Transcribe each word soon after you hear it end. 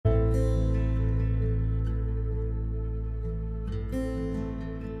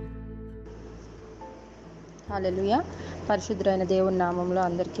హల్లెలూయా. పరిశుద్ధుడైన దేవుని నామంలో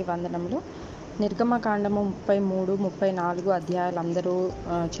అందరికీ వందనములు. నిర్గమకాండము 33, 34 అధ్యాయాలు అందరూ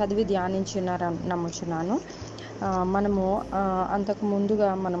చదివి ధ్యానించున్నారని నమ్ముచున్నాను. మనము అంతకు ముందుగా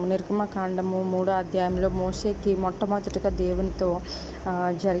మనము నిర్గమకాండము 3వ అధ్యాయంలో మోషేకి మొట్టమొదటిగా దేవునితో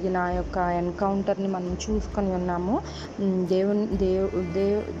జరిగిన ఆ యొక్క ఎన్కౌంటర్ని మనం చూసుకొని ఉన్నాము.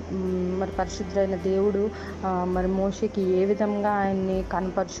 మరి పరిశుద్ధుడైన దేవుడు మరి మోషేకి ఏ విధంగా ఆయన్ని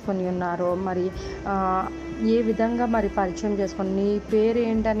కనపరుచుకొని ఉన్నారో, మరి ఏ విధంగా మరి పరిచయం చేసుకొని, నీ పేరు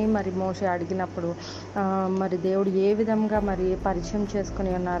ఏంటని మరి మోషే అడిగినప్పుడు మరి దేవుడు ఏ విధంగా మరి పరిచయం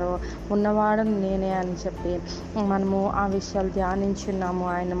చేసుకొని ఉన్నారో, ఉన్నవాడని నేనే అని చెప్పి మనము ఆ విషయాలు ధ్యానించున్నాము.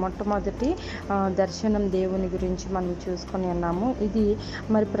 ఆయన మొట్టమొదటి దర్శనం దేవుని గురించి మనం చూసుకొని ఉన్నాము. ఇది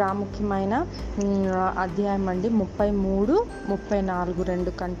మరి ప్రాముఖ్యమైన అధ్యాయం అండి. 33, 34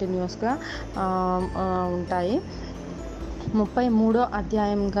 రెండు కంటిన్యూస్గా ఉంటాయి. 33వ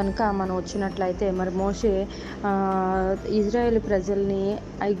అధ్యాయం కనుక మనం వచ్చినట్లయితే, మరి మోషే ఇజ్రాయేల్ ప్రజల్ని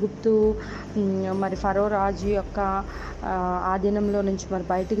ఐగుప్తు మరి ఫరో రాజు యొక్క ఆధీనంలో నుంచి మరి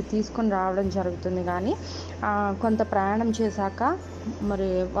బయటికి తీసుకొని రావడం జరుగుతుంది. కానీ కొంత ప్రయాణం చేశాక మరి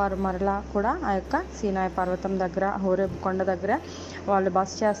వారు మరలా కూడా ఆ యొక్క సీనాయి పర్వతం దగ్గర, హోరేబ్ కొండ దగ్గర వాళ్ళు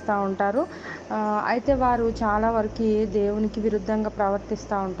బస చేస్తూ ఉంటారు. అయితే వారు చాలా వరకు దేవునికి విరుద్ధంగా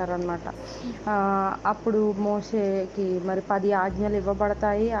ప్రవర్తిస్తూ ఉంటారు అన్నమాట. అప్పుడు మోషేకి మరి 10 ఆజ్ఞలు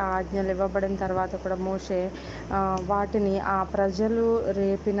ఇవ్వబడతాయి. ఆ ఆజ్ఞలు ఇవ్వబడిన తర్వాత కూడా మోషే వాటిని ఆ ప్రజలు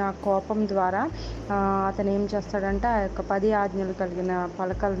రేపిన కోపం ద్వారా అతను ఏం చేస్తాడంటే ఆ యొక్క 10 ఆజ్ఞలు కలిగిన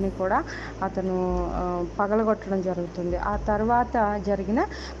పలకల్ని కూడా అతను పగలగొట్టడం జరుగుతుంది. ఆ తర్వాత జరిగిన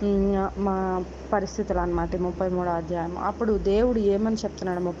పరిస్థితులు అన్నమాట 33వ అధ్యాయం. అప్పుడు దేవుడు ఏమని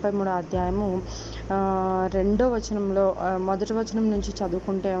చెప్తున్నాడు? 33వ అధ్యాయము 2వ వచనంలో, మొదటి వచనం నుంచి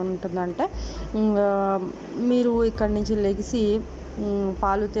చదువుకుంటే ఉంటుందంటే, మీరు ఇక్కడి నుంచి లెగిసి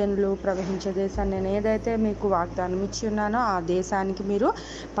పాలు తేనెలు ప్రవహించే దేశాన్ని నేను ఏదైతే మీకు వాగ్దానం ఇచ్చి ఉన్నానో ఆ దేశానికి మీరు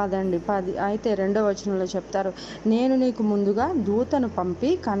పదండి. అయితే 2వ వచనంలో చెప్తారు, నేను నీకు ముందుగా దూతను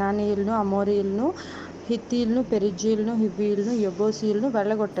పంపి కనానీయులను, అమోరీయులను, హిత్తీయులను, పెరిజ్జీయులను, హివ్వీయులను, యెబూసీయులను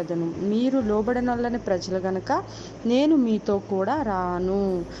వెళ్ళగొట్టెదను. మీరు లోబడనొల్లని ప్రజలు గనుక నేను మీతో కూడా రాను,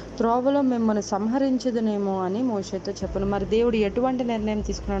 త్రోవలో మిమ్మల్ని సంహరించదునేమో అని మోషేతో చెప్పును. మరి దేవుడు ఎటువంటి నిర్ణయం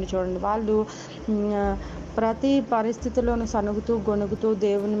తీసుకున్నాడు చూడండి. వాళ్ళు ప్రతి పరిస్థితిలోనూ సనుగుతూ గొణుగుతూ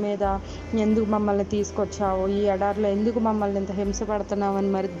దేవుని మీద, ఎందుకు మమ్మల్ని తీసుకొచ్చావు, ఈ ఎడారిలో ఎందుకు మమ్మల్ని ఇంత హింసపడుతున్నావు అని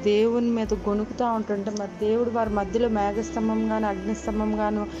మరి దేవుని మీద గొణుకుతూ ఉంటుంటే, మరి దేవుడు వారి మధ్యలో మేఘస్తంభంగాను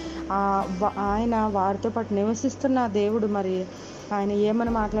అగ్నిస్తంభంగాను ఆయన వారితో పాటు నివసిస్తున్న దేవుడు మరి ఆయన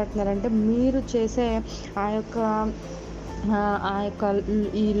ఏమని మాట్లాడుతున్నారంటే, మీరు చేసే ఆ యొక్క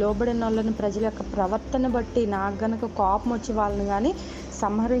ఈ లోబడిన వాళ్ళని ప్రజల యొక్క ప్రవర్తన బట్టి నాకు గనక కోపం వచ్చి వాళ్ళని కానీ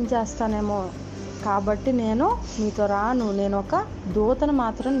సంహరించేస్తానేమో, కాబట్టి నేను నీతో రాను, నేను ఒక దూతను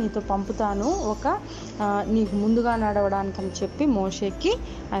మాత్రం నీతో పంపుతాను, నీకు ముందుగా నడవడానికి అని చెప్పి మోషేకి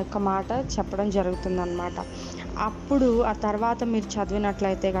ఆ యొక్క మాట చెప్పడం జరుగుతుందన్నమాట. అప్పుడు ఆ తర్వాత మీరు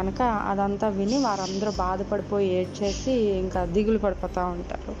చదివినట్లయితే కనుక అదంతా విని వారందరూ బాధపడిపోయి ఏడ్చేసి ఇంకా దిగులు పడిపోతూ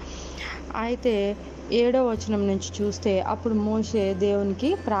ఉంటారు. అయితే 7వ వచనం నుంచి చూస్తే, అప్పుడు మోషే దేవునికి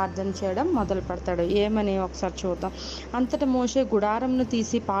ప్రార్థన చేయడం మొదలు పెడతాడు. ఏమని ఒకసారి చూద్దాం. అంతటా మోషే గుడారంను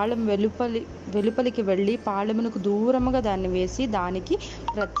తీసి పాళెం వెలుపలికి వెళ్ళి పాళెమునకు దూరముగా దాన్ని వేసి దానికి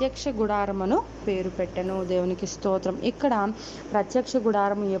ప్రత్యక్ష గుడారమును పేరు పెట్టెను. దేవునికి స్తోత్రం. ఇక్కడ ప్రత్యక్ష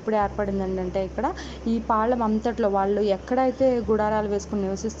గుడారం ఎప్పుడు ఏర్పడిందండి అంటే, ఇక్కడ ఈ పాళెం అంతట్లో వాళ్ళు ఎక్కడైతే గుడారాలు వేసుకుని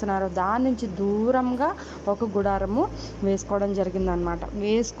నివసిస్తున్నారో దాని నుంచి దూరంగా ఒక గుడారము వేసుకోవడం జరిగిందనమాట.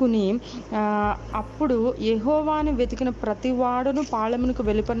 వేసుకుని అప్పుడు యెహోవాను వెతికిన ప్రతి వాడును పాళెమునకు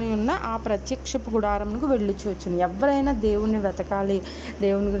వెలుపని ఉన్న ఆ ప్రత్యక్షపు గుడారమునకు వెళ్ళుచూచును. ఎవరైనా దేవుణ్ణి వెతకాలి,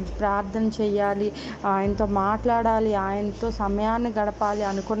 దేవుని గురించి ప్రార్థన చేయాలి, ఆయనతో మాట్లాడాలి, ఆయనతో సమయాన్ని గడపాలి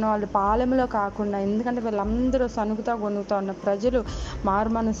అనుకున్న వాళ్ళు పాళెములో కాకుండా, ఎందుకంటే వీళ్ళందరూ సనుగుతా గొనుగుతా ఉన్న ప్రజలు,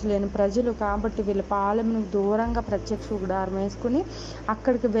 మారు మనసు లేని ప్రజలు కాబట్టి వీళ్ళు పాళెమునకు దూరంగా ప్రత్యక్ష గుడారం వేసుకుని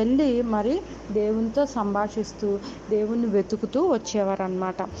అక్కడికి వెళ్ళి మరి దేవునితో సంభాషిస్తూ దేవుణ్ణి వెతుకుతూ వచ్చేవారు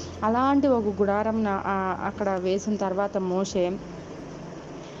అన్నమాట. అలాంటి ఒక గుడారం అక్కడ వేసిన తర్వాత మోషే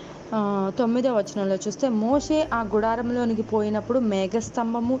 9వ వచనంలో చూస్తే, మోషే ఆ గుడారంలోనికి పోయినప్పుడు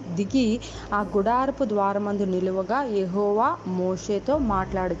మేఘస్తంభము దిగి ఆ గుడారపు ద్వారమందు నిలువగా యెహోవా మోషేతో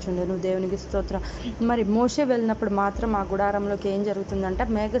మాట్లాడుచుండెను. దేవునికి స్తోత్రం. మరి మోషే వెళ్ళినప్పుడు మాత్రం ఆ గుడారంలోకి ఏం జరుగుతుందంటే,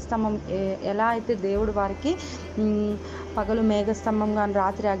 మేఘస్తంభం ఎలా అయితే దేవుడు వారికి పగలు మేఘస్తంభంగాను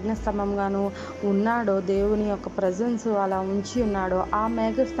రాత్రి అగ్నిస్తంభంగాను ఉన్నాడో, దేవుని యొక్క ప్రజెన్స్ అలా ఉంచి ఉన్నాడో, ఆ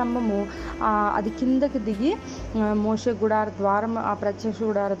మేఘస్తంభము అది కిందకి దిగి మోషే గుడార ద్వారం, ఆ ప్రత్యక్ష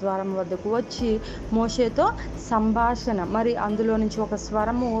గుడార ద్వారం గుడారం వద్దకు వచ్చి మోషేతో సంభాషణ, మరి అందులో నుంచి ఒక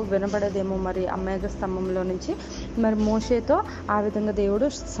స్వరము వినబడేదేమో మరి ఆ మేఘస్తంభంలో నుంచి. మరి మోషేతో ఆ విధంగా దేవుడు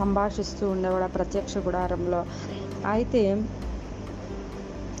సంభాషిస్తూ ఉండేవాడు ఆ ప్రత్యక్ష గుడారంలో. అయితే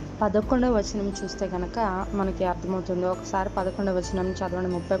 11వ వచనం చూస్తే కనుక మనకి అర్థమవుతుంది. ఒకసారి 11వ వచనం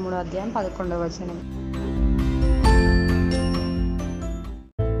చదవండి. 33వ అధ్యాయం 11వ వచనం.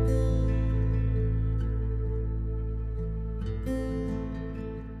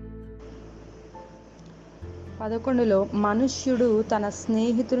 పదకొండులో మనుష్యుడు తన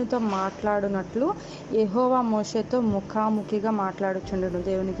స్నేహితునితో మాట్లాడునట్లు యెహోవా మోషేతో ముఖాముఖిగా మాట్లాడుచుండెను.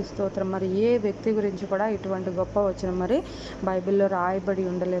 దేవునికి స్తోత్రం. మరి ఏ వ్యక్తి గురించి కూడా ఇటువంటి గొప్ప వచనం మరి బైబిల్లో రాయబడి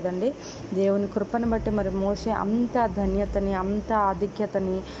ఉండలేదండి. దేవుని కృపను బట్టి మరి మోషే అంత ధన్యతని, అంత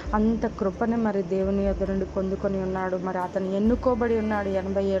ఆధిక్యతని, అంత కృపని మరి దేవుని యొద్ద నుండి పొందుకొని ఉన్నాడు. మరి అతను ఎన్నుకోబడి ఉన్నాడు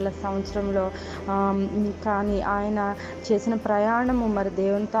 80 ఏళ్ల సంవత్సరంలో. కానీ ఆయన చేసిన ప్రయాణము, మరి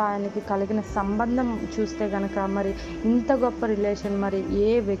దేవునితో ఆయనకి కలిగిన సంబంధం చూస్తే కనుక మరి ఇంత గొప్ప రిలేషన్ మరి ఏ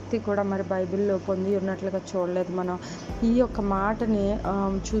వ్యక్తి కూడా మరి బైబిల్లో పొంది ఉన్నట్లుగా చూడలేదు. మనం ఈ యొక్క మాటని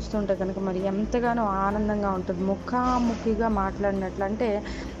చూస్తుంటే కనుక మరి ఎంతగానో ఆనందంగా ఉంటుంది. ముఖాముఖిగా మాట్లాడినట్లు అంటే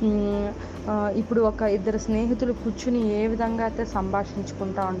ఇప్పుడు ఒక ఇద్దరు స్నేహితులు కూర్చుని ఏ విధంగా అయితే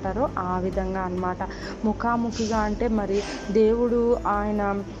సంభాషించుకుంటూ ఉంటారో ఆ విధంగా అన్నమాట. ముఖాముఖిగా అంటే మరి దేవుడు ఆయన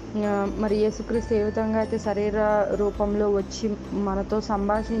మరి యేసుక్రీస్తు ఏ విధంగా అయితే శరీర రూపంలో వచ్చి మనతో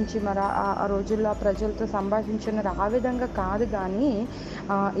సంభాషించి మరి ఆ రోజుల్లో ఆ ప్రజలతో సంభాషించున్నారు, ఆ విధంగా కాదు. కానీ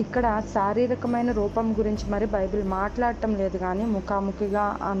ఇక్కడ శారీరకమైన రూపం గురించి మరి బైబిల్ మాట్లాడటం లేదు. కానీ ముఖాముఖిగా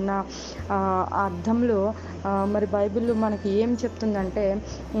అన్న అర్థంలో మరి బైబిల్ మనకి ఏం చెప్తుందంటే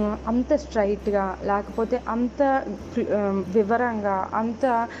అంత స్ట్రైట్గా, లేకపోతే అంత వివరంగా, అంత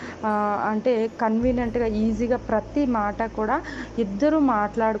అంటే కన్వీనియంట్గా, ఈజీగా ప్రతి మాట కూడా ఇద్దరు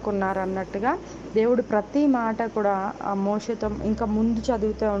మాట్లాడుకున్నారు అన్నట్టుగా దేవుడు ప్రతి మాట కూడా మోషేతో ఇంకా ముందు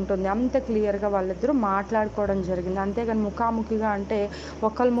చదువుతూ ఉంటుంది. అంత క్లియర్గా వాళ్ళిద్దరూ మాట్లాడుకోవడం జరిగింది. అంతేగాని ముఖాముఖిగా అంటే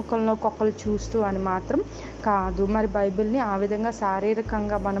ఒకళ్ళ ముఖంలో ఒక్కొక్కరు చూస్తూ అని మాత్రం కాదు. మరి బైబిల్ని ఆ విధంగా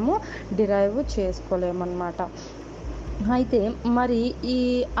శారీరకంగా మనము డిరైవ్ చేసుకోలేమన్నమాట. అయితే మరి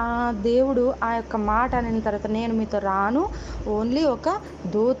ఆ దేవుడు ఆ యొక్క మాట అనిన తర్వాత నేను మీతో రాను, ఓన్లీ ఒక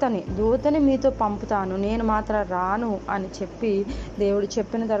దూతని మీతో పంపుతాను, నేను మాత్రం రాను అని చెప్పి దేవుడు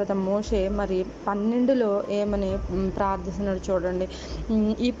చెప్పిన తర్వాత మోషే మరి 12లో ఏమని ప్రార్థిస్తున్నాడు చూడండి.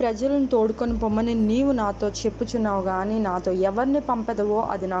 ఈ ప్రజలను తోడుకొని పొమ్మని నీవు నాతో చెప్పుచున్నావు, కానీ నాతో ఎవరిని పంపదవో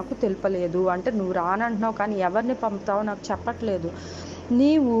అది నాకు తెలుపలేదు. అంటే నువ్వు రానంటున్నావు కానీ ఎవరిని పంపుతావో నాకు చెప్పట్లేదు.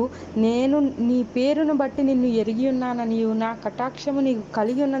 నేను నీ పేరును బట్టి నిన్ను ఎరిగి ఉన్నాననియు నా కటాక్షము నీకు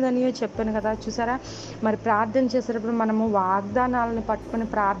కలిగి ఉన్నదనియో చెప్పాను కదా. చూసారా, మరి ప్రార్థన చేసేటప్పుడు మనము వాగ్దానాలను పట్టుకొని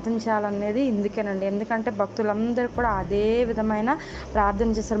ప్రార్థన చేయాలనేది ఇందుకేనండి. ఎందుకంటే భక్తులందరూ కూడా అదే విధమైన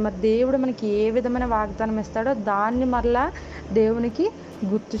ప్రార్థన చేస్తారు. మరి దేవుడు మనకి ఏ విధమైన వాగ్దానం ఇస్తాడో దాన్ని మరలా దేవునికి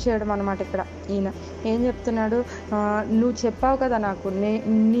గుర్తు చేయడం అనమాట. ఇక్కడ ఈయన ఏం చెప్తున్నాడు, నువ్వు చెప్పావు కదా నాకు,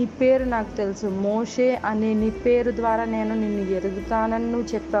 నీ పేరు నాకు తెలుసు, మోషే అనే నీ పేరు ద్వారా నేను నిన్ను ఎరుగుతానని నువ్వు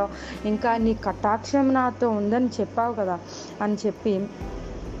చెప్పావు, ఇంకా నీ కటాక్షం నాతో ఉందని చెప్పావు కదా అని చెప్పి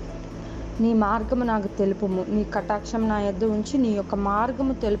నీ మార్గము నాకు తెలుపుము, నీ కటాక్షం నా యొద్ద ఉంచి నీ యొక్క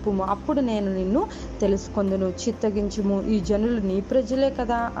మార్గము తెలుపుము, అప్పుడు నేను నిన్ను తెలుసుకొందును, చిత్తగించుము, ఈ జనులు నీ ప్రజలే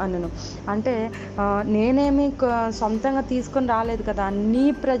కదా అనను. అంటే నేనేమి సొంతంగా తీసుకొని రాలేదు కదా, నీ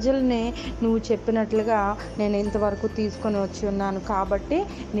ప్రజల్ని నువ్వు చెప్పినట్లుగా నేను ఇంతవరకు తీసుకొని వచ్చి ఉన్నాను, కాబట్టి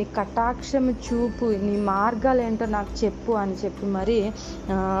నీ కటాక్షము చూపు, నీ మార్గాలు ఏంటో నాకు చెప్పు అని చెప్పి మరి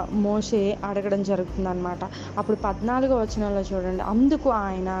మోషే అడగడం జరుగుతుందన్నమాట. అప్పుడు 14వ వచనంలో చూడండి, అందుకు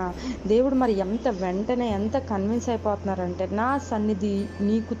ఆయన దేవుడు మరి వెంటనే ఎంత కన్విన్స్ అయిపోతున్నారంటే, నా సన్నిధి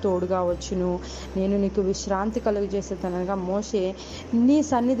నీకు తోడుగా వచ్చును, నేను నీకు విశ్రాంతి కలుగజేసేదనగా మోషే నీ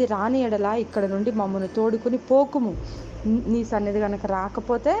సన్నిధి రాని ఎడల ఇక్కడ నుండి మమ్మల్ని తోడుకుని పోకుము, నీ సన్నిధి కనుక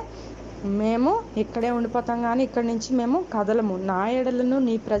రాకపోతే మేము ఇక్కడే ఉండిపోతాం, కానీ ఇక్కడి నుంచి మేము కదలము, నా ఎడలను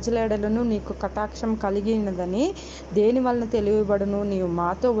నీ ప్రజల ఎడలను నీకు కటాక్షం కలిగినదని దేని వలన తెలియబడును, నీవు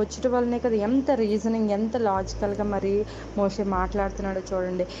మాతో వచ్చుట వల్లనే కదా. ఎంత రీజనింగ్, ఎంత లాజికల్గా మరి మోషే మాట్లాడుతున్నాడో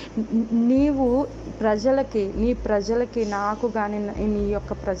చూడండి. నీవు నీ ప్రజలకి నాకు కానీ నీ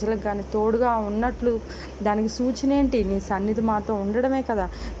యొక్క ప్రజలకు కానీ తోడుగా ఉన్నట్లు దానికి సూచన ఏంటి, నీ సన్నిధి మాతో ఉండడమే కదా,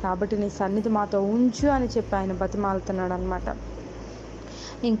 కాబట్టి నీ సన్నిధి మాతో ఉంచు అని చెప్పి ఆయన బతిమాలుతున్నాడు అనమాట.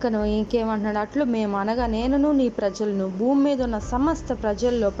 ఇంకేమంటున్నాడు, అట్లు మేము అనగా నేనును నీ ప్రజలను భూమి మీద ఉన్న సమస్త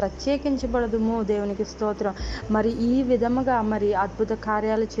ప్రజల్లో ప్రత్యేకించబడదుము. దేవునికి స్తోత్రం. మరి ఈ విధముగా మరి అద్భుత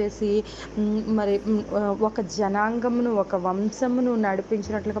కార్యాలు చేసి మరి ఒక జనాంగమును, ఒక వంశమును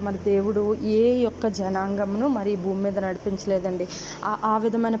నడిపించినట్లుగా మరి దేవుడు ఏ యొక్క జనాంగమును మరి భూమి మీద నడిపించలేదండి. ఆ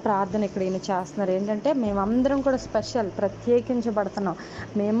విధమైన ప్రార్థన ఇక్కడ ఈయన చేస్తున్నారు. ఏంటంటే మేమందరం కూడా స్పెషల్, ప్రత్యేకించబడుతున్నాం,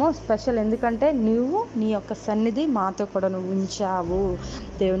 మేము స్పెషల్, ఎందుకంటే నువ్వు నీ యొక్క సన్నిధి మాతో కూడా నువ్వు ఉంచావు.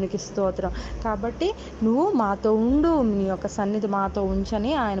 దేవునికి స్తోత్రం. కాబట్టి నువ్వు మాతో ఉండు, నీ యొక్క సన్నిధి మాతో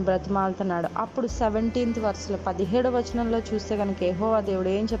ఉంచని ఆయన బ్రతిమాలుతున్నాడు. అప్పుడు 17th verseలో 17వ వచనంలో చూస్తే కనుక యెహోవా దేవుడు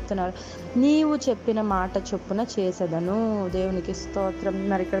ఏం చెప్తున్నాడు? నీవు చెప్పిన మాట చొప్పున చేసేదను. దేవునికి స్తోత్రం.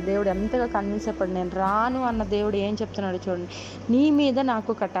 మరి ఇక్కడ దేవుడు ఎంతగా కన్విన్స్ అయిపోయాడు. నేను రాను అన్న దేవుడు ఏం చెప్తున్నాడు చూడండి. నీ మీద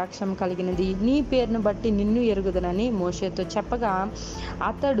నాకు కటాక్షం కలిగినది, నీ పేరును బట్టి నిన్ను ఎరుగుదనని మోషేతో చెప్పగా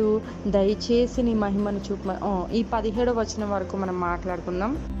అతడు దయచేసి నీ మహిమను చూప. ఈ 17వ వచనం వరకు మనం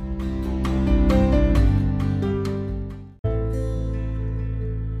మాట్లాడుకుందాం.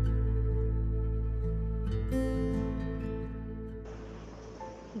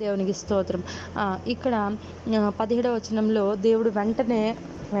 దేవునికి స్తోత్రం. ఇక్కడ 17వ వచనంలో దేవుడు వెంటనే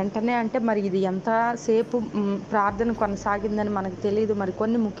అంటే మరి ఇది ఎంతసేపు ప్రార్థన కొనసాగిందని మనకు తెలియదు. మరి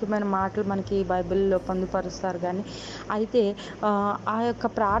కొన్ని ముఖ్యమైన మాటలు మనకి బైబిల్లో పొందుపరుస్తారు. కానీ అయితే ఆ యొక్క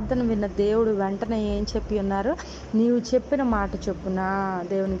ప్రార్థన విన్న దేవుడు వెంటనే ఏం చెప్పి ఉన్నారు? నీవు చెప్పిన మాట చొప్పున.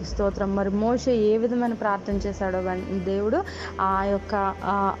 దేవునికి స్తోత్రం. మరి మోషే ఏ విధమైన ప్రార్థన చేశాడో దేవుడు ఆ యొక్క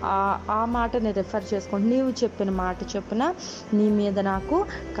ఆ మాటని రెఫర్ చేసుకుంటూ నీవు చెప్పిన మాట చొప్పున నీ మీద నాకు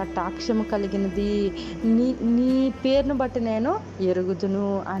కటాక్షము కలిగినది, నీ పేరును బట్టి నేను ఎరుగుదును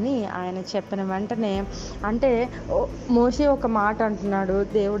అని ఆయన చెప్పిన వెంటనే అంటే మోషే ఒక మాట అంటున్నాడు,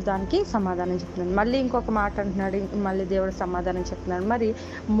 దేవుడు దానికి సమాధానం చెప్తున్నాడు. మళ్ళీ ఇంకొక మాట అంటున్నాడు, మళ్ళీ దేవుడు సమాధానం చెప్తున్నాడు. మరి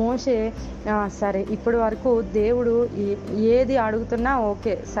మోషే సరే ఇప్పటి వరకు దేవుడు ఏది అడుగుతున్నా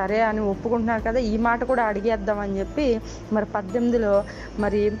ఓకే సరే అని ఒప్పుకుంటున్నాడు కదా, ఈ మాట కూడా అడిగేద్దామని చెప్పి మరి 18లో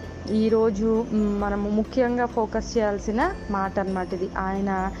మరి ఈరోజు మనము ముఖ్యంగా ఫోకస్ చేయాల్సిన మాట అన్నమాట ఇది. ఆయన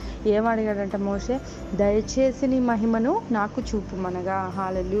ఏమడిగాడంటే మోషే, దయచేసి నీ మహిమను నాకు చూపుమనగా.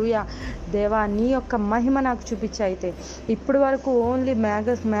 హల్లెలూయా. దేవా నీ యొక్క మహిమ నాకు చూపించు. అయితే ఇప్పటి వరకు ఓన్లీ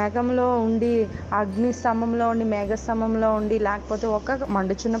మేఘంలో ఉండి, అగ్ని స్తంభంలో ఉండి, మేఘస్తంభంలో ఉండి, లేకపోతే ఒక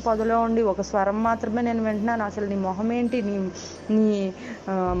మండుచున్న పొదలో ఉండి ఒక స్వరం మాత్రమే నేను వింటున్నాను. అసలు నీ మొహం ఏంటి, నీ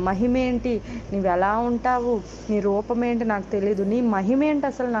మహిమ ఏంటి, నీవు ఎలా ఉంటావు, నీ రూపం ఏంటి నాకు తెలియదు, నీ మహిమ ఏంటి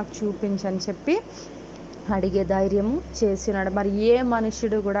అసలు నాకు చూపించని చెప్పి అడిగే ధైర్యము చేసినాడు. మరి ఏ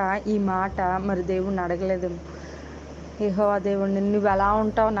మనుష్యుడు కూడా ఈ మాట మరి దేవుణ్ణి అడగలేదు, యెహోవా దేవుడిని నువ్వు ఎలా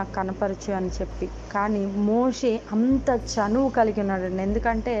ఉంటావు నాకు కనపరచు అని చెప్పి. కానీ మోషే అంత చనువు కలిగి ఉన్నాడండి.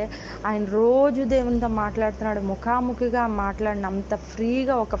 ఎందుకంటే ఆయన రోజు దేవునితో మాట్లాడుతున్నాడు, ముఖాముఖిగా మాట్లాడిన అంత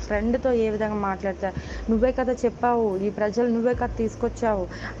ఫ్రీగా ఒక ఫ్రెండ్తో ఏ విధంగా మాట్లాడతారు. నువ్వే కదా చెప్పావు, ఈ ప్రజలు నువ్వే కదా తీసుకొచ్చావు,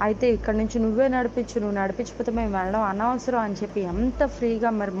 అయితే ఇక్కడ నుంచి నువ్వే నడిపించు, నువ్వు నడిపించకపోతే మేము వెళ్ళడం అనవసరం అని చెప్పి ఎంత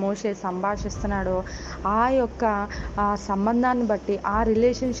ఫ్రీగా మరి మోషే సంభాషిస్తున్నాడో ఆ యొక్క సంబంధాన్ని బట్టి, ఆ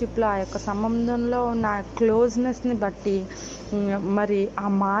రిలేషన్షిప్లో ఆ యొక్క సంబంధంలో ఉన్న క్లోజ్నెస్ని బట్టి మరి ఆ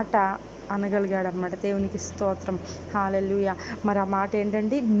మాట అనగలిగాడు అన్నమాట. దేవునికి స్తోత్రం. హల్లెలూయా. మరి ఆ మాట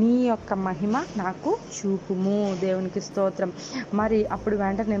ఏంటంటే నీ యొక్క మహిమ నాకు చూపుము. దేవునికి స్తోత్రం. మరి అప్పుడు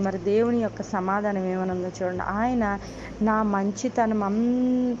వెంటనే మరి దేవుని యొక్క సమాధానం ఏమనుందో చూడండి. ఆయన నా మంచితనం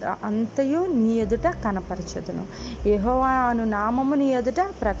అంతయు నీ ఎదుట కనపరచదును, యెహోవా అను నామము నీ ఎదుట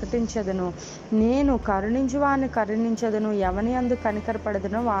ప్రకటించదును, నేను కరుణించువాని కరుణించదును, ఎవని యందు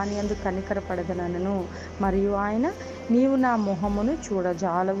కనికరపడదునో వాని యందు కనికరపడదునను. మరియు ఆయన నీవు నా మొహమును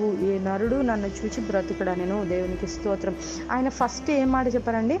చూడజాలవు, ఏ నరుడు నన్ను చూచి బ్రతుకుడనెను. దేవునికి స్తోత్రం. ఆయన ఫస్ట్ ఏం మాట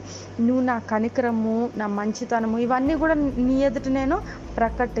చెప్పారండి? నువ్వు నా కనికరము, నా మంచితనము ఇవన్నీ కూడా నీ ఎదుట నేను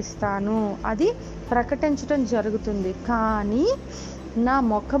ప్రకటిస్తాను. అది ప్రకటించడం జరుగుతుంది, కానీ నా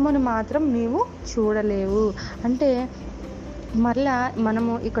ముఖమును మాత్రం నీవు చూడలేవు. అంటే మరలా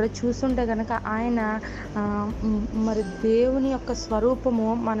మనము ఇక్కడ చూస్తుంటే కనుక ఆయన మరి దేవుని యొక్క స్వరూపము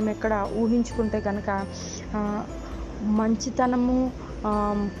మనం ఇక్కడ ఊహించుకుంటే కనుక మంచితనము,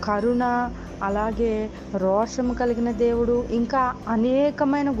 కరుణ, అలాగే రోషము కలిగిన దేవుడు, ఇంకా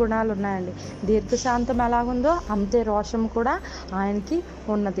అనేకమైన గుణాలు ఉన్నాయండి. దీర్ఘశాంతం ఎలాగుందో అంతే రోషం కూడా ఆయనకి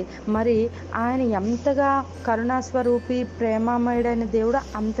ఉన్నది. మరి ఆయన ఎంతగా కరుణాస్వరూపి ప్రేమమయుడైన దేవుడు,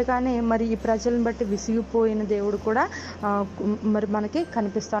 అంతగానే మరి ఈ ప్రజలను బట్టి విసిగిపోయిన దేవుడు కూడా మరి మనకి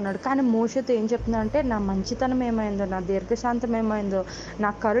కనిపిస్తున్నాడు. కానీ మోషేతో ఏం చెప్తున్నాడంటే నా మంచితనం ఏమైందో, నా దీర్ఘశాంతం ఏమైందో,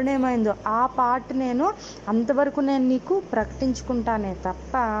 నా కరుణ ఏమైందో ఆ పార్ట్ నేను అంతవరకు నేను నీకు ప్రకటించుకుంటానే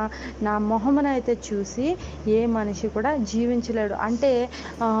తప్ప నా మొహమునైతే చూసి ఏ మనిషి కూడా జీవించలేడు. అంటే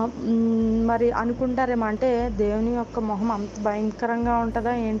మరి అనుకుంటారేమో, అంటే దేవుని యొక్క మొహం అంత భయంకరంగా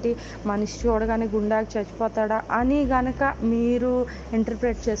ఉంటుందా ఏంటి, మనిషి చూడగానే గుండాకి చచ్చిపోతాడా అని గనక మీరు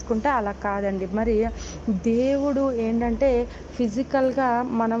ఇంటర్ప్రిట్ చేసుకుంటే అలా కాదండి. మరి దేవుడు ఏంటంటే ఫిజికల్గా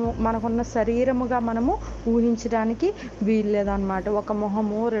మనకున్న శరీరముగా మనము ఊహించడానికి వీల్లేదన్నమాట. ఒక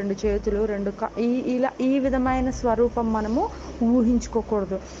మొహము, 2 చేతులు, 2 ఇలా ఈ విధమైన స్వరూపం మనము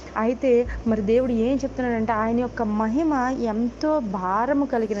ఊహించుకోకూడదు. అయితే మరి దేవుడు ఏం చెప్తున్నాడంటే ఆయన యొక్క మహిమ ఎంతో భారము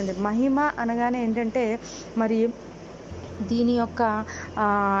కలిగినది. మహిమ అనగానే ఏంటంటే మరి దీని యొక్క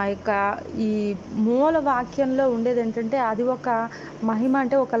యొక్క ఈ మూల వాక్యంలో ఉండేది ఏంటంటే, అది ఒక మహిమ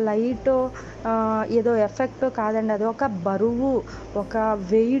అంటే ఒక లైటో ఏదో ఎఫెక్టో కాదండి. అది ఒక బరువు, ఒక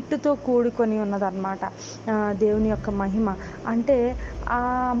వెయిట్తో కూడుకొని ఉన్నదన్నమాట. దేవుని యొక్క మహిమ అంటే ఆ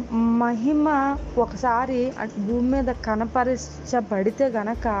మహిమ ఒకసారి భూమి మీద కనపరచబడితే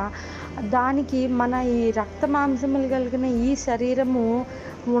గనక దానికి మన ఈ రక్త మాంసములు కలిగిన ఈ శరీరము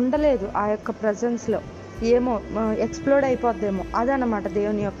ఉండలేదు ఆ యొక్క ప్రజెన్స్లో. ఏమో ఎక్స్ప్లోడ్ అయిపోద్దేమో, అదనమాట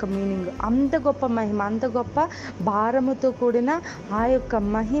దేవుని యొక్క మీనింగ్. అంత గొప్ప మహిమ, అంత గొప్ప భారముతో కూడిన ఆ యొక్క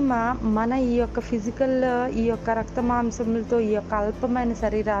మహిమ మన ఈ యొక్క ఫిజికల్, ఈ యొక్క రక్త మాంసములతో ఈ యొక్క అల్పమైన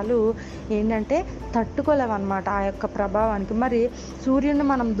శరీరాలు ఏంటంటే తట్టుకోలేవన్నమాట ఆ యొక్క ప్రభావానికి. మరి సూర్యుడిని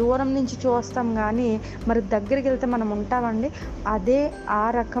మనం దూరం నుంచి చూస్తాం కానీ మరి దగ్గరికి వెళ్తే మనం ఉంటామండి. అదే ఆ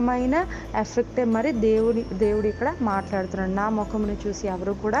రకమైన ఎఫెక్టే మరి దేవుడు ఇక్కడ మాట్లాడుతున్నాడు. నా ముఖమును చూసి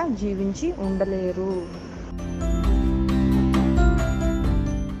ఎవరు కూడా జీవించి ఉండలేరు.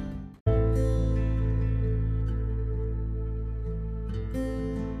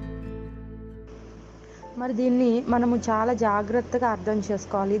 మరి దీన్ని మనము చాలా జాగ్రత్తగా అర్థం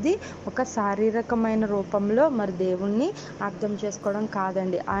చేసుకోవాలి. ఇది ఒక శారీరకమైన రూపంలో మరి దేవుణ్ణి అర్థం చేసుకోవడం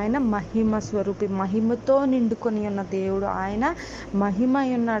కాదండి. ఆయన మహిమ స్వరూపి, మహిమతో నిండుకొని ఉన్న దేవుడు. ఆయన మహిమ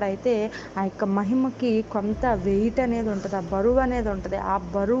ఉన్నాడైతే ఆ యొక్క మహిమకి కొంత వెయిట్ అనేది ఉంటుంది, ఆ బరువు అనేది ఉంటుంది. ఆ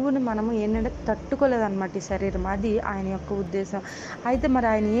బరువుని మనము ఏంటంటే తట్టుకోలేదన్నమాట ఈ శరీరం. అది ఆయన యొక్క ఉద్దేశం. అయితే మరి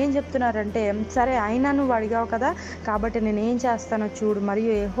ఆయన ఏం చెప్తున్నారంటే, సరే అయినా నువ్వు అడిగావు కదా కాబట్టి నేను ఏం చేస్తానో చూడు.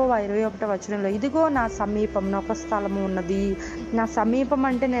 మరియు యెహోవా 21వ వచనంలో, ఇదిగో నా సమీపంలో ఒక స్థలము ఉన్నది. నా సమీపం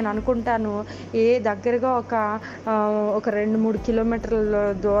అంటే నేను అనుకుంటాను దగ్గరగా ఒక 2-3 కిలోమీటర్ల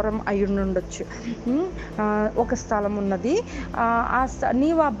దూరం అయి ఉండొచ్చు. ఒక స్థలం ఉన్నది.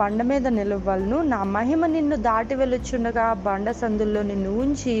 నీవు ఆ బండ మీద నిలవలను. నా మహిమ నిన్ను దాటి వెళ్ళొచ్చుండగా బండ సందుల్లో నిన్ను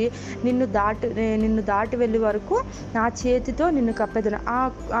ఉంచి నిన్ను దాటి వెళ్ళే వరకు నా చేతితో నిన్ను కప్పెదను.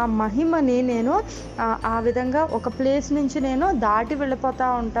 ఆ మహిమని నేను ఆ విధంగా ఒక ప్లేస్ నుంచి నేను దాటి వెళ్ళిపోతూ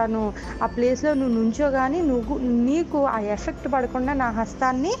ఉంటాను. ఆ ప్లేస్లో నువ్వు నుంచో కానీ నీకు ఆ ఎఫెక్ట్ పడకుండా నా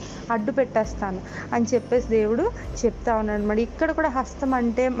హస్తాన్ని అడ్డు పెట్టేస్తాను అని చెప్పేసి దేవుడు చెప్తా ఉన్నాడు. మరి ఇక్కడ కూడా హస్తం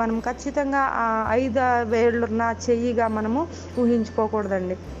అంటే మనం ఖచ్చితంగా 5 వేళ్ళున్న చెయ్యిగా మనము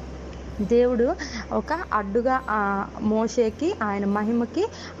ఊహించుకోకూడదండి. దేవుడు ఒక అడ్డుగా మోషేకి ఆయన మహిమకి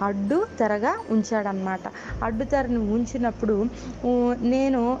అడ్డు తెరగా ఉంచాడనమాట. అడ్డు తెరను ఉంచినప్పుడు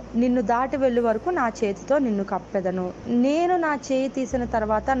నేను నిన్ను దాటి వెళ్ళే వరకు నా చేతితో నిన్ను కప్పెదను. నేను నా చేయి తీసిన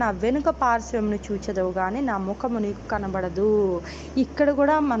తర్వాత నా వెనుక పార్శ్వమును చూచెదవు కానీ నా ముఖము నీకు కనబడదు. ఇక్కడ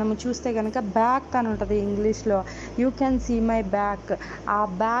కూడా మనము చూస్తే కనుక బ్యాక్ అని ఉంటుంది ఇంగ్లీష్లో. You can see my back. ఆ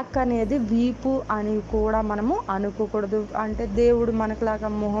బ్యాక్ అనేది వీపు అని కూడా మనము అనుకోకూడదు. అంటే దేవుడు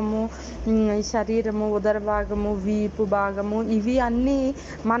మనకులాగా మొహము, శరీరము, ఉదర భాగము, వీపు భాగము ఇవి అన్నీ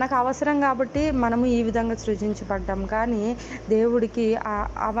మనకు అవసరం కాబట్టి మనము ఈ విధంగా సృజించబడ్డాం. కానీ దేవుడికి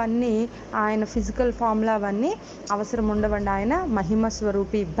అవన్నీ ఆయన ఫిజికల్ ఫామ్లో అవన్నీ అవసరం ఉండవండి. ఆయన మహిమ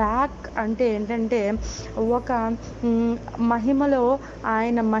స్వరూపి. బ్యాక్ అంటే ఏంటంటే ఒక మహిమలో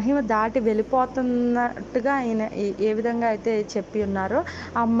ఆయన మహిమ దాటి వెళ్ళిపోతున్నట్టుగా ఆయన ఏ విధంగా అయితే చెప్పి ఉన్నారో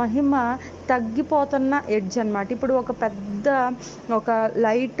ఆ మహిమ తగ్గిపోతున్న ఎడ్జ్ అనమాట. ఇప్పుడు ఒక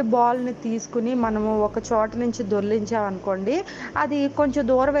లైట్ బాల్ని తీసుకుని మనము ఒక చోట నుంచి దొర్లించామనుకోండి, అది కొంచెం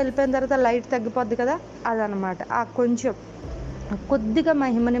దూరం వెళ్ళిపోయిన తర్వాత లైట్ తగ్గిపోద్ది కదా, అదనమాట. కొద్దిగా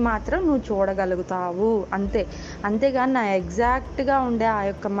మహిమని మాత్రం నువ్వు చూడగలుగుతావు అంతేగాని నా ఎగ్జాక్ట్గా ఉండే ఆ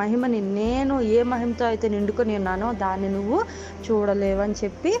యొక్క మహిమని నేను ఏ మహిమతో అయితే నిండుకొని ఉన్నానో దాన్ని నువ్వు చూడలేవని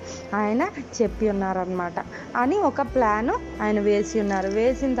చెప్పి ఆయన చెప్పి ఉన్నారనమాట. అని ఒక ప్లాను ఆయన వేసి ఉన్నారు.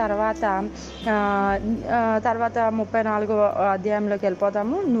 వేసిన తర్వాత 34వ అధ్యాయంలోకి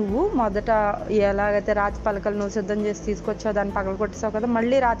వెళ్ళిపోతాము. నువ్వు మొదట ఎలాగైతే రాతి పలకలు నువ్వు సిద్ధం చేసి తీసుకొచ్చావు, దాన్ని పగల కొట్టేసావు కదా,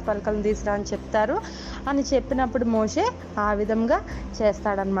 మళ్ళీ రాతి పలకలను తీసుకురా అని చెప్తారు. అని చెప్పినప్పుడు మోషే ఆ విధంగా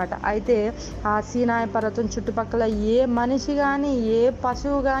చేస్తాడనమాట. అయితే ఆ సీనాయి పర్వతం చుట్టుపక్కల ఏ మనిషి కానీ ఏ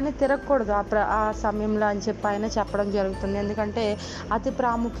పశువు కానీ తిరగకూడదు ఆ సమయంలో అని చెప్పి ఆయన చెప్పడం జరుగుతుంది. ఎందుకంటే అతి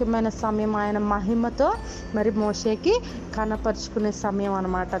ప్రాముఖ్యమైన సమయం, ఆయన మహిమతో మరి మోషేకి కనపరుచుకునే సమయం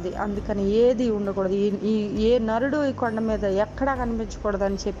అనమాట అది. అందుకని ఏది ఉండకూడదు, ఏ నరుడు ఈ కొండ మీద ఎక్కడా కనిపించకూడదు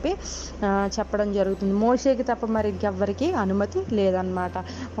అని చెప్పి చెప్పడం జరుగుతుంది. మోషేకి తప్ప మరి ఇంకెవ్వరికి అనుమతి లేదనమాట.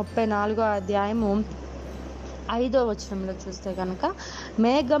 34వ అధ్యాయము 5వ వచనంలో చూస్తే కనుక,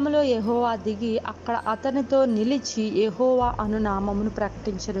 మేఘములో యెహోవా దిగి అక్కడ అతనితో నిలిచి యెహోవా అను నామమును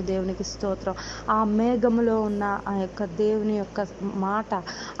ప్రకటించను. దేవునికి స్తోత్రం. ఆ మేఘములో ఉన్న ఆ యొక్క దేవుని యొక్క మాట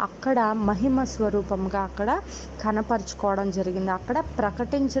అక్కడ మహిమ స్వరూపంగా అక్కడ కనపరుచుకోవడం జరిగింది. అక్కడ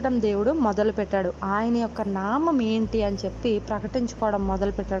ప్రకటించడం దేవుడు మొదలు పెట్టాడు. ఆయన యొక్క నామం ఏంటి అని చెప్పి ప్రకటించుకోవడం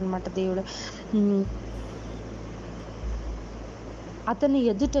మొదలు పెట్టాడు అనమాట దేవుడు. అతని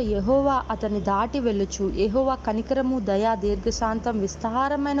ఎదుట యెహోవా అతన్ని దాటి వెళ్ళుచు. యెహోవా కనికరము, దయ, దీర్ఘశాంతం,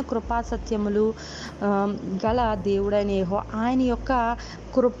 విస్తారమైన కృపా సత్యములు గల దేవుడైన యెహోవా. ఆయన యొక్క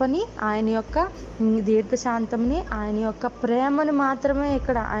కృపని, ఆయన యొక్క దీర్ఘశాంతంని, ఆయన యొక్క ప్రేమని మాత్రమే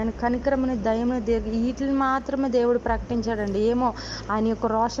ఇక్కడ, ఆయన కనికరముని, దయముని, వీటిని మాత్రమే దేవుడు ప్రకటించాడండి. ఏమో ఆయన యొక్క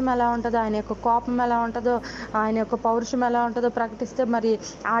రోషం ఎలా ఉంటుందో, ఆయన యొక్క కోపం ఎలా ఉంటుందో, ఆయన యొక్క పౌరుషం ఎలా ఉంటుందో ప్రకటిస్తే మరి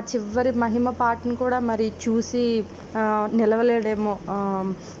ఆ చివరి మహిమ పాటను కూడా మరి చూసి నిలవలేడేమో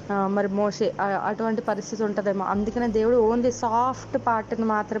మరి మోషే. అటువంటి పరిస్థితి ఉంటుందేమో. అందుకనే దేవుడు ఓన్లీ సాఫ్ట్ పాటను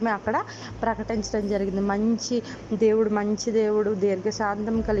మాత్రమే అక్కడ ప్రకటించడం జరిగింది. మంచి దేవుడు,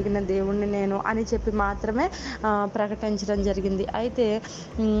 దీర్ఘశాంతం కలిగిన దేవుణ్ణి నేను అని చెప్పి మాత్రమే ప్రకటించడం జరిగింది. అయితే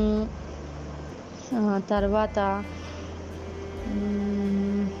తర్వాత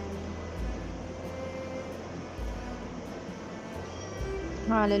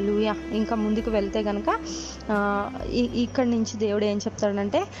హల్లెలూయా. ఇంకా ముందుకు వెళ్తే కనుక ఇక్కడి నుంచి దేవుడు ఏం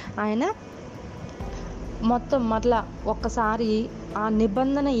చెప్తాడంటే, ఆయన మొత్తం మరలా ఒక్కసారి ఆ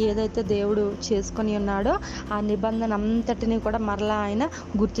నిబంధన ఏదైతే దేవుడు చేసుకొని ఉన్నాడో ఆ నిబంధన అంతటిని కూడా మరలా ఆయన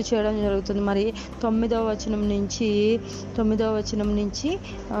గుర్తు చేయడం జరుగుతుంది. మరి 9వ వచనం నుంచి 10వ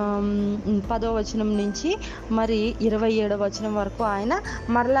వచనం నుంచి మరి 27వ వచనం వరకు ఆయన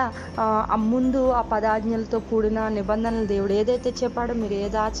మరలా ముందు ఆ 10 ఆజ్ఞలతో కూడిన నిబంధనలు దేవుడు ఏదైతే చెప్పాడో, మీరు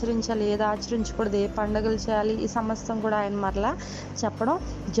ఏది ఆచరించాలి, ఏది ఆచరించకూడదు, ఏ పండుగలు చేయాలి, ఈ సమస్తం కూడా ఆయన మరలా చెప్పడం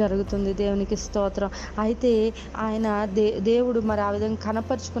జరుగుతుంది. దేవునికి స్తోత్రం. అయితే ఆయన దేవుడు మరి ఆ విధంగా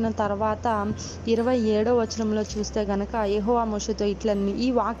కనపరుచుకున్న తర్వాత 27వ వచనంలో చూస్తే గనక యెహోవా మోషేతో ఇట్లా, ఈ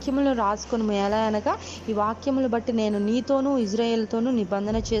వాక్యములు రాసుకొని ఎలా అనగా, ఈ వాక్యములు బట్టి నేను నీతోనూ ఇజ్రాయేల్తోనూ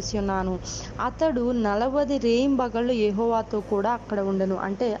నిబంధన చేసి ఉన్నాను. అతడు 40 రేయింబగళ్ళు యెహోవాతో కూడా అక్కడ ఉండను.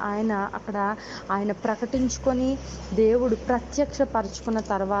 అంటే ఆయన ప్రకటించుకొని దేవుడు ప్రత్యక్షపరుచుకున్న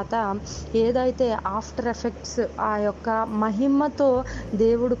తర్వాత ఏదైతే ఆఫ్టర్ ఎఫెక్ట్స్ ఆ యొక్క మహిమతో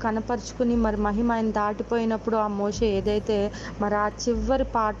దేవుడు కనపరుచుకుని మరి మహిమ ఆయన దాటిపోయినప్పుడు ఆ మోషే ఏదైతే మరి ఆ చివరి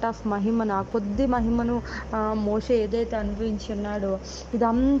పార్ట్ ఆఫ్ మహిమను, ఆ కొద్ది మహిమను మోషే ఏదైతే అనుభవించి ఉన్నాడో,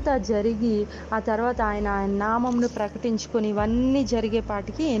 ఇదంతా జరిగి ఆ తర్వాత ఆయన నామమును ప్రకటించుకొని ఇవన్నీ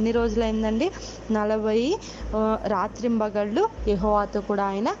జరిగేపాటికి ఎన్ని రోజులైందండి? 40 రాత్రింబగళ్ళు యెహోవాతో కూడా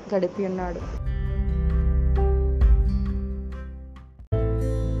ఆయన గడిపి ఉన్నాడు.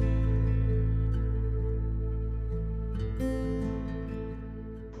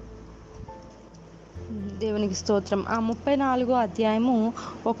 దేవునికి స్తోత్రం. ఆ 34వ అధ్యాయము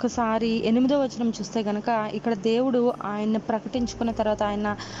ఒకసారి 8వ వచనం చూస్తే కనుక ఇక్కడ దేవుడు ఆయన ప్రకటించుకున్న తర్వాత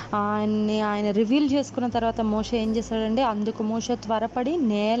ఆయన రివీల్ చేసుకున్న తర్వాత మోషే ఏం చేశాడంటే, అందుకు మోషే త్వరపడి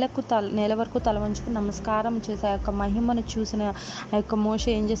నేల వరకు తల వంచుకుని నమస్కారం చేసి ఆ యొక్క మహిమను చూసిన ఆ యొక్క మోషే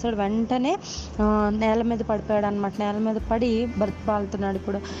ఏం చేశాడు, వెంటనే నేల మీద పడిపోయాడు అనమాట. నేల మీద పడి బ్రతిపాలుతున్నాడు.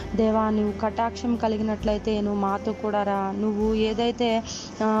 ఇప్పుడు దేవా, నువ్వు కటాక్షం కలిగినట్లయితే నువ్వు మాతో కూడా రా, నువ్వు ఏదైతే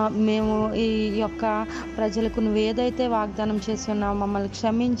మేము ఈ యొక్క ప్రజలకు నువ్వు ఏదైతే వాగ్దానం చేసి ఉన్నావు, మమ్మల్ని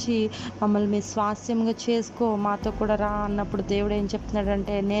క్షమించి మమ్మల్ని మీ స్వాస్యంగా చేసుకో, మాతో కూడా రా అన్నప్పుడు దేవుడు ఏం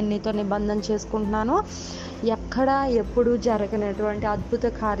చెప్తున్నాడంటే, నేను నీతో నిబంధన చేసుకుంటున్నాను, ఎక్కడా ఎప్పుడు జరగనటువంటి అద్భుత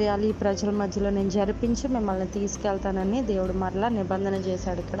కార్యాలు ఈ ప్రజల మధ్యలో నేను జరిపించి మిమ్మల్ని తీసుకెళ్తానని దేవుడు మరలా నిబంధన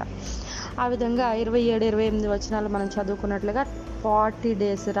చేశాడు ఇక్కడ. ఆ విధంగా 27, 28 వచనాలు మనం చదువుకున్నట్లుగా 40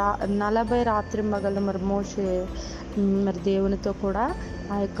 days 40 రాత్రింబగళ్ళు మరి మోషే మరి దేవునితో కూడా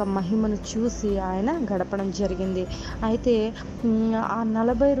ఆ యొక్క మహిమను చూసి ఆయన గడపడం జరిగింది. అయితే ఆ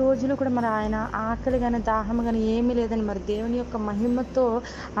 40 రోజులు కూడా మరి ఆయన ఆకలి కానీ దాహం కానీ ఏమీ లేదని మరి దేవుని యొక్క మహిమతో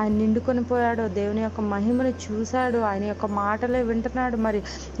ఆయన నిండుకొని పోయాడు. దేవుని యొక్క మహిమను చూశాడు, ఆయన యొక్క మాటలే వింటున్నాడు. మరి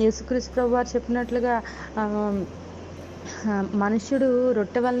యేసుక్రీస్తు ప్రభువు వారు చెప్పినట్లుగా మనుష్యుడు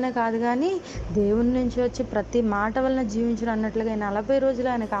రొట్టె వలనే కాదు కానీ దేవుని నుంచి వచ్చి ప్రతి మాట వలన జీవించడం అన్నట్లుగా 40 రోజులు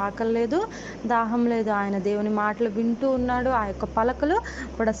ఆయనకు ఆకలి లేదు, దాహం లేదు. ఆయన దేవుని మాటలు వింటూ ఉన్నాడు. ఆ యొక్క పలకలు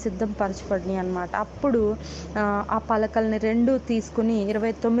కూడా సిద్ధం పరచబడినాయి అన్నమాట. అప్పుడు ఆ పలకల్ని 2 తీసుకుని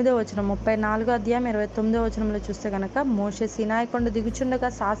 29వ వచనం 34వ అధ్యాయం 29వ వచనంలో చూస్తే కనుక, మోషే సీనాయి కొండ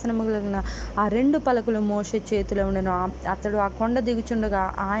దిగుచుండగా శాసనములైన ఆ 2 పలకలు మోషే చేతిలో ఉండెను. అతడు ఆ కొండ దిగుచుండగా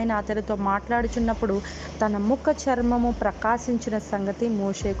ఆయన అతడితో మాట్లాడుచున్నప్పుడు తన ముఖ చర్మము ప్రకాశించిన సంగతి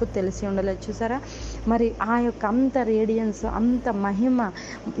మోషేకు తెలిసి ఉండలేదు. చూసారా, మరి ఆ యొక్క అంత రేడియన్స్, అంత మహిమ,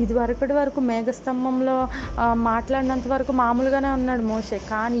 ఇది వరకు మేఘస్తంభంలో మాట్లాడినంత వరకు మామూలుగానే ఉన్నాడు మోషే.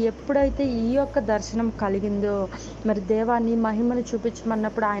 కానీ ఎప్పుడైతే ఈ యొక్క దర్శనం కలిగిందో, మరి దేవా నీ మహిమను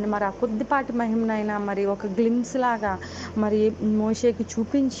చూపించమన్నప్పుడు ఆయన మరి ఆ కొద్దిపాటి మహిమనైనా మరి ఒక గ్లిమ్స్ లాగా మరి మోషేకి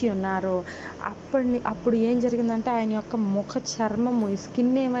చూపించి ఉన్నారు. అప్పుడు ఏం జరిగిందంటే, ఆయన యొక్క ముఖ చర్మము, ఈ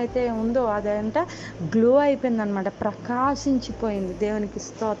స్కిన్ ఏమైతే ఉందో అదంతా గ్లో అయిపోయింది అనమాట, ప్రకాశించిపోయింది. దేవునికి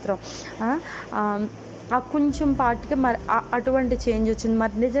స్తోత్రం. ఆ కొంచెం పాటికి మరి అటువంటి చేంజ్ వచ్చింది.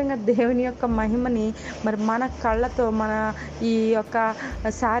 మరి నిజంగా దేవుని యొక్క మహిమని మరి మన కళ్ళతో, మన ఈ యొక్క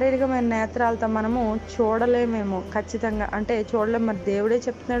శారీరకమైన నేత్రాలతో మనము చూడలేమేమో ఖచ్చితంగా. అంటే చూడలేము. మరి దేవుడే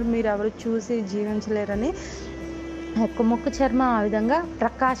చెప్తున్నాడు, మీరు ఎవరు చూసి జీవించలేరని. యొక్క ముక్కు చర్మం ఆ విధంగా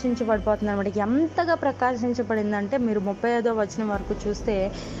ప్రకాశించబడిపోతుంది అనమాట. ఎంతగా ప్రకాశించబడిందంటే మీరు 35వ వచనం వరకు చూస్తే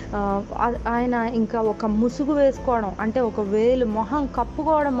ఆయన ఇంకా ఒక ముసుగు వేసుకోవడం, అంటే ఒక వేలు మొహం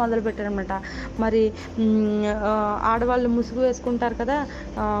కప్పుకోవడం మొదలుపెట్టారనమాట. మరి ఆడవాళ్ళు ముసుగు వేసుకుంటారు కదా,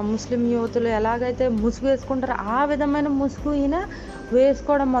 ముస్లిం యువతులు ఎలాగైతే ముసుగు వేసుకుంటారో ఆ విధమైన ముసుగు ఈయన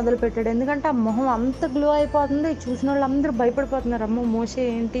వేసుకోవడం మొదలుపెట్టాడు. ఎందుకంటే ఆ మొహం అంత గ్లో అయిపోతుంది, చూసిన వాళ్ళు అందరూ భయపడిపోతున్నారు, అమ్మో మోషే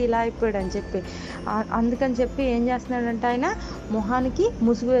ఏంటి ఇలా అయిపోయాడు అని చెప్పి. అందుకని చెప్పి ఏం చేస్తున్నాడంటే ఆయన మొహానికి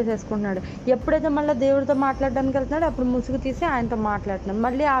ముసుగు వేసేసుకుంటున్నాడు. ఎప్పుడైతే మళ్ళీ దేవుడితో మాట్లాడడానికి వెళ్తున్నాడు అప్పుడు ముసుగు తీసి ఆయనతో మాట్లాడుతున్నాడు.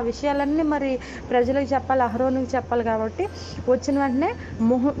 మళ్ళీ ఆ విషయాలన్నీ మరి ప్రజలకు చెప్పాలి, అహరోనుకి చెప్పాలి కాబట్టి వచ్చిన వెంటనే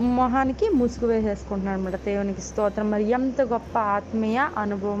మొహానికి ముసుగు వేసేసుకుంటున్నాడు అనమాట. దేవునికి స్తోత్రం. మరి ఎంత గొప్ప ఆత్మీయ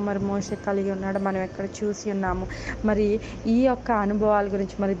అనుభవం మరి మోషే కలిగి ఉన్నాడు, మనం ఎక్కడ చూసి ఉన్నాము. మరి ఈ యొక్క అనుభవాల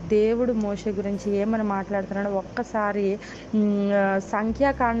గురించి మరి దేవుడు మోషే గురించి ఏమని మాట్లాడుతున్నాడో ఒక్కసారి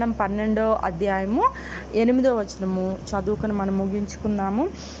సంఖ్యాకాండం 12వ అధ్యాయము 8వ వచనము చదువుకొని మనం ముగించుకున్నాము.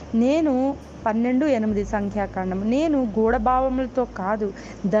 12:8 సంఖ్యాకాండం. నేను గూఢభావములతో కాదు,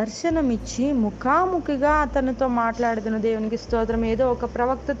 దర్శనమిచ్చి ముఖాముఖిగా అతనితో మాట్లాడుతున్న. దేవునికి స్తోత్రం. ఏదో ఒక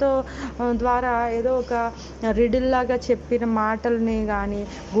ప్రవక్తతో ద్వారా ఏదో ఒక రిడిల్లాగా చెప్పిన మాటల్ని కానీ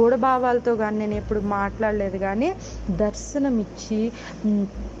గూఢభావాలతో కానీ నేను ఎప్పుడు మాట్లాడలేదు, కానీ దర్శనమిచ్చి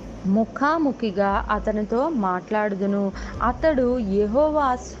ముఖాముఖిగా అతనితో మాట్లాడుదును, అతడు యెహోవా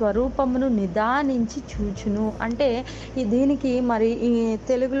స్వరూపమును నిదానించి చూచును. అంటే దీనికి మరి ఈ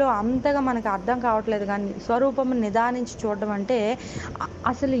తెలుగులో అంతగా మనకు అర్థం కావట్లేదు, కానీ స్వరూపము నిదానించి చూడడం అంటే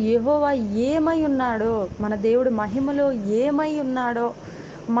అసలు యెహోవా ఏమై ఉన్నాడో, మన దేవుడు మహిమలో ఏమై ఉన్నాడో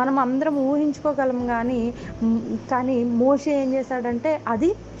మనం అందరం ఊహించుకోగలం. కానీ మోషే ఏం చేశాడంటే అది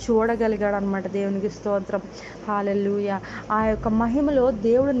చూడగలిగాడు అనమాట. దేవునికి స్తోత్రం. హల్లెలూయా. ఆ యొక్క మహిమలో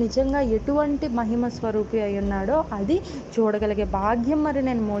దేవుడు నిజంగా ఎటువంటి మహిమ స్వరూపి అయి ఉన్నాడో అది చూడగలిగే భాగ్యం మరి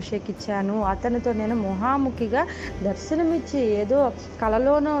నేను మోషేకి ఇచ్చాను. అతనితో నేను ముఖాముఖిగా దర్శనమిచ్చి ఏదో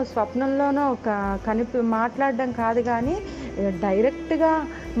కలలోనో స్వప్నంలోనో మాట్లాడడం కాదు, కానీ డైరెక్ట్గా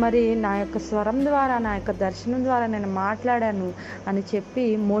మరి నా యొక్క స్వరం ద్వారా, నా యొక్క దర్శనం ద్వారా నేను మాట్లాడాను అని చెప్పి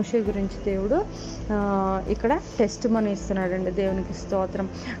మోషే గురించి దేవుడు ఇక్కడ టెస్ట్ మనీ ఇస్తున్నాడండి. దేవునికి స్తోత్రం.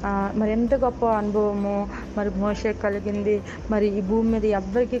 మరి ఎంత గొప్ప అనుభవము మరి మోషే కలిగింది. మరి ఈ భూమి మీద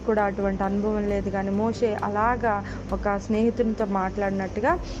ఎవ్వరికి కూడా అటువంటి అనుభవం లేదు, కానీ మోషే అలాగా ఒక స్నేహితునితో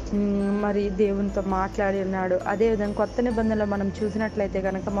మాట్లాడినట్టుగా మరి దేవునితో మాట్లాడి ఉన్నాడు. అదేవిధంగా కొత్త నిబంధనలో మనం చూసినట్లయితే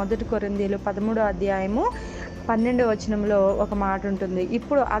కనుక 1 కొరింథీయులు 13వ అధ్యాయము 12వ వచనంలో ఒక మాట ఉంటుంది.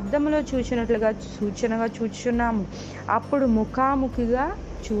 ఇప్పుడు అద్దములో చూచినట్లుగా సూచనగా చూచుచున్నాము, అప్పుడు ముఖాముఖిగా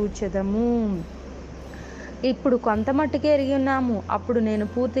చూచెదము. ఇప్పుడు కొంత మట్టుకే ఎరిగి ఉన్నాము, అప్పుడు నేను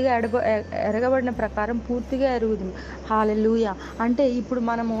పూర్తిగా ఎరగబడిన ప్రకారం పూర్తిగా ఎరుగుదును. హల్లెలూయా. అంటే ఇప్పుడు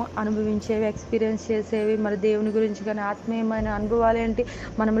మనము అనుభవించేవి, ఎక్స్పీరియన్స్ చేసేవి, మరి దేవుని గురించి కానీ ఆత్మీయమైన అనుభవాలు ఏంటి,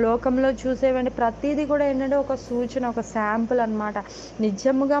 మనం లోకంలో చూసేవంటి ప్రతిదీ కూడా ఏంటంటే ఒక సూచన, ఒక శాంపుల్ అనమాట.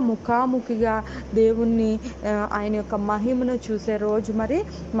 నిజముగా ముఖాముఖిగా దేవుణ్ణి, ఆయన యొక్క మహిమను చూసే రోజు మరి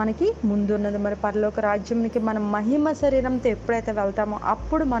మనకి ముందున్నది. మరి పరలోక రాజ్యానికి మనం మహిమ శరీరంతో ఎప్పుడైతే వెళ్తామో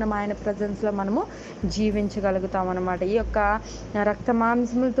అప్పుడు మనం ఆయన ప్రజెన్స్లో మనము జీవించగలుగుతాం అన్నమాట. ఈ యొక్క రక్త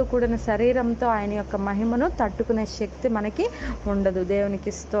మాంసములతో కూడిన శరీరంతో ఆయన యొక్క మహిమను తట్టుకునే శక్తి మనకి ఉండదు.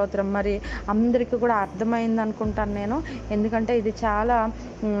 దేవునికి స్తోత్రం. మరి అందరికీ కూడా అర్థమైంది అనుకుంటాను నేను, ఎందుకంటే ఇది చాలా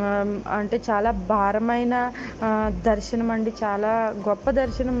చాలా భారమైన దర్శనం అండి, చాలా గొప్ప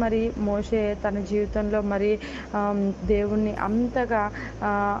దర్శనం. మరి మోషే తన జీవితంలో మరి దేవుణ్ణి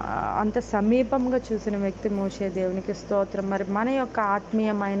అంత సమీపంగా చూసిన వ్యక్తి మోషే. దేవునికి స్తోత్రం. మరి మన యొక్క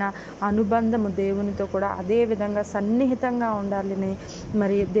ఆత్మీయమైన అనుబంధము దేవునితో కూడా అదే విధంగా సన్నిహితంగా ఉండాలని,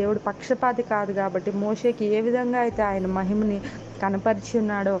 మరి దేవుడు పక్షపాతి కాదు కాబట్టి మోషేకి ఏ విధంగా అయితే ఆయన మహిమని కనపరిచి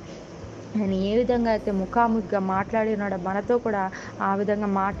ఉన్నాడో, ఆయన ఏ విధంగా అయితే ముఖాముఖిగా మాట్లాడి ఉన్నాడో మనతో కూడా ఆ విధంగా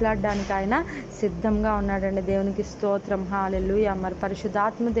మాట్లాడడానికి ఆయన సిద్ధంగా ఉన్నాడండి. దేవునికి స్తోత్రం. హల్లెలూయా. మరి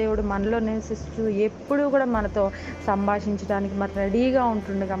పరిశుద్ధాత్మ దేవుడు మనలో నివసిస్తూ ఎప్పుడూ కూడా మనతో సంభాషించడానికి మరి రెడీగా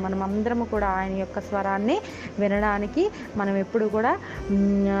ఉంటుండగా మనం అందరము కూడా ఆయన యొక్క స్వరాన్ని వినడానికి మనం ఎప్పుడు కూడా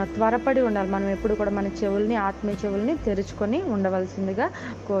త్వరపడి ఉండాలి. మనం ఎప్పుడు కూడా మన చెవుల్ని, ఆత్మీయ చెవుల్ని తెరుచుకొని ఉండవలసిందిగా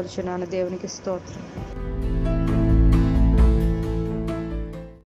కోరుచున్నాను. దేవునికి స్తోత్రం.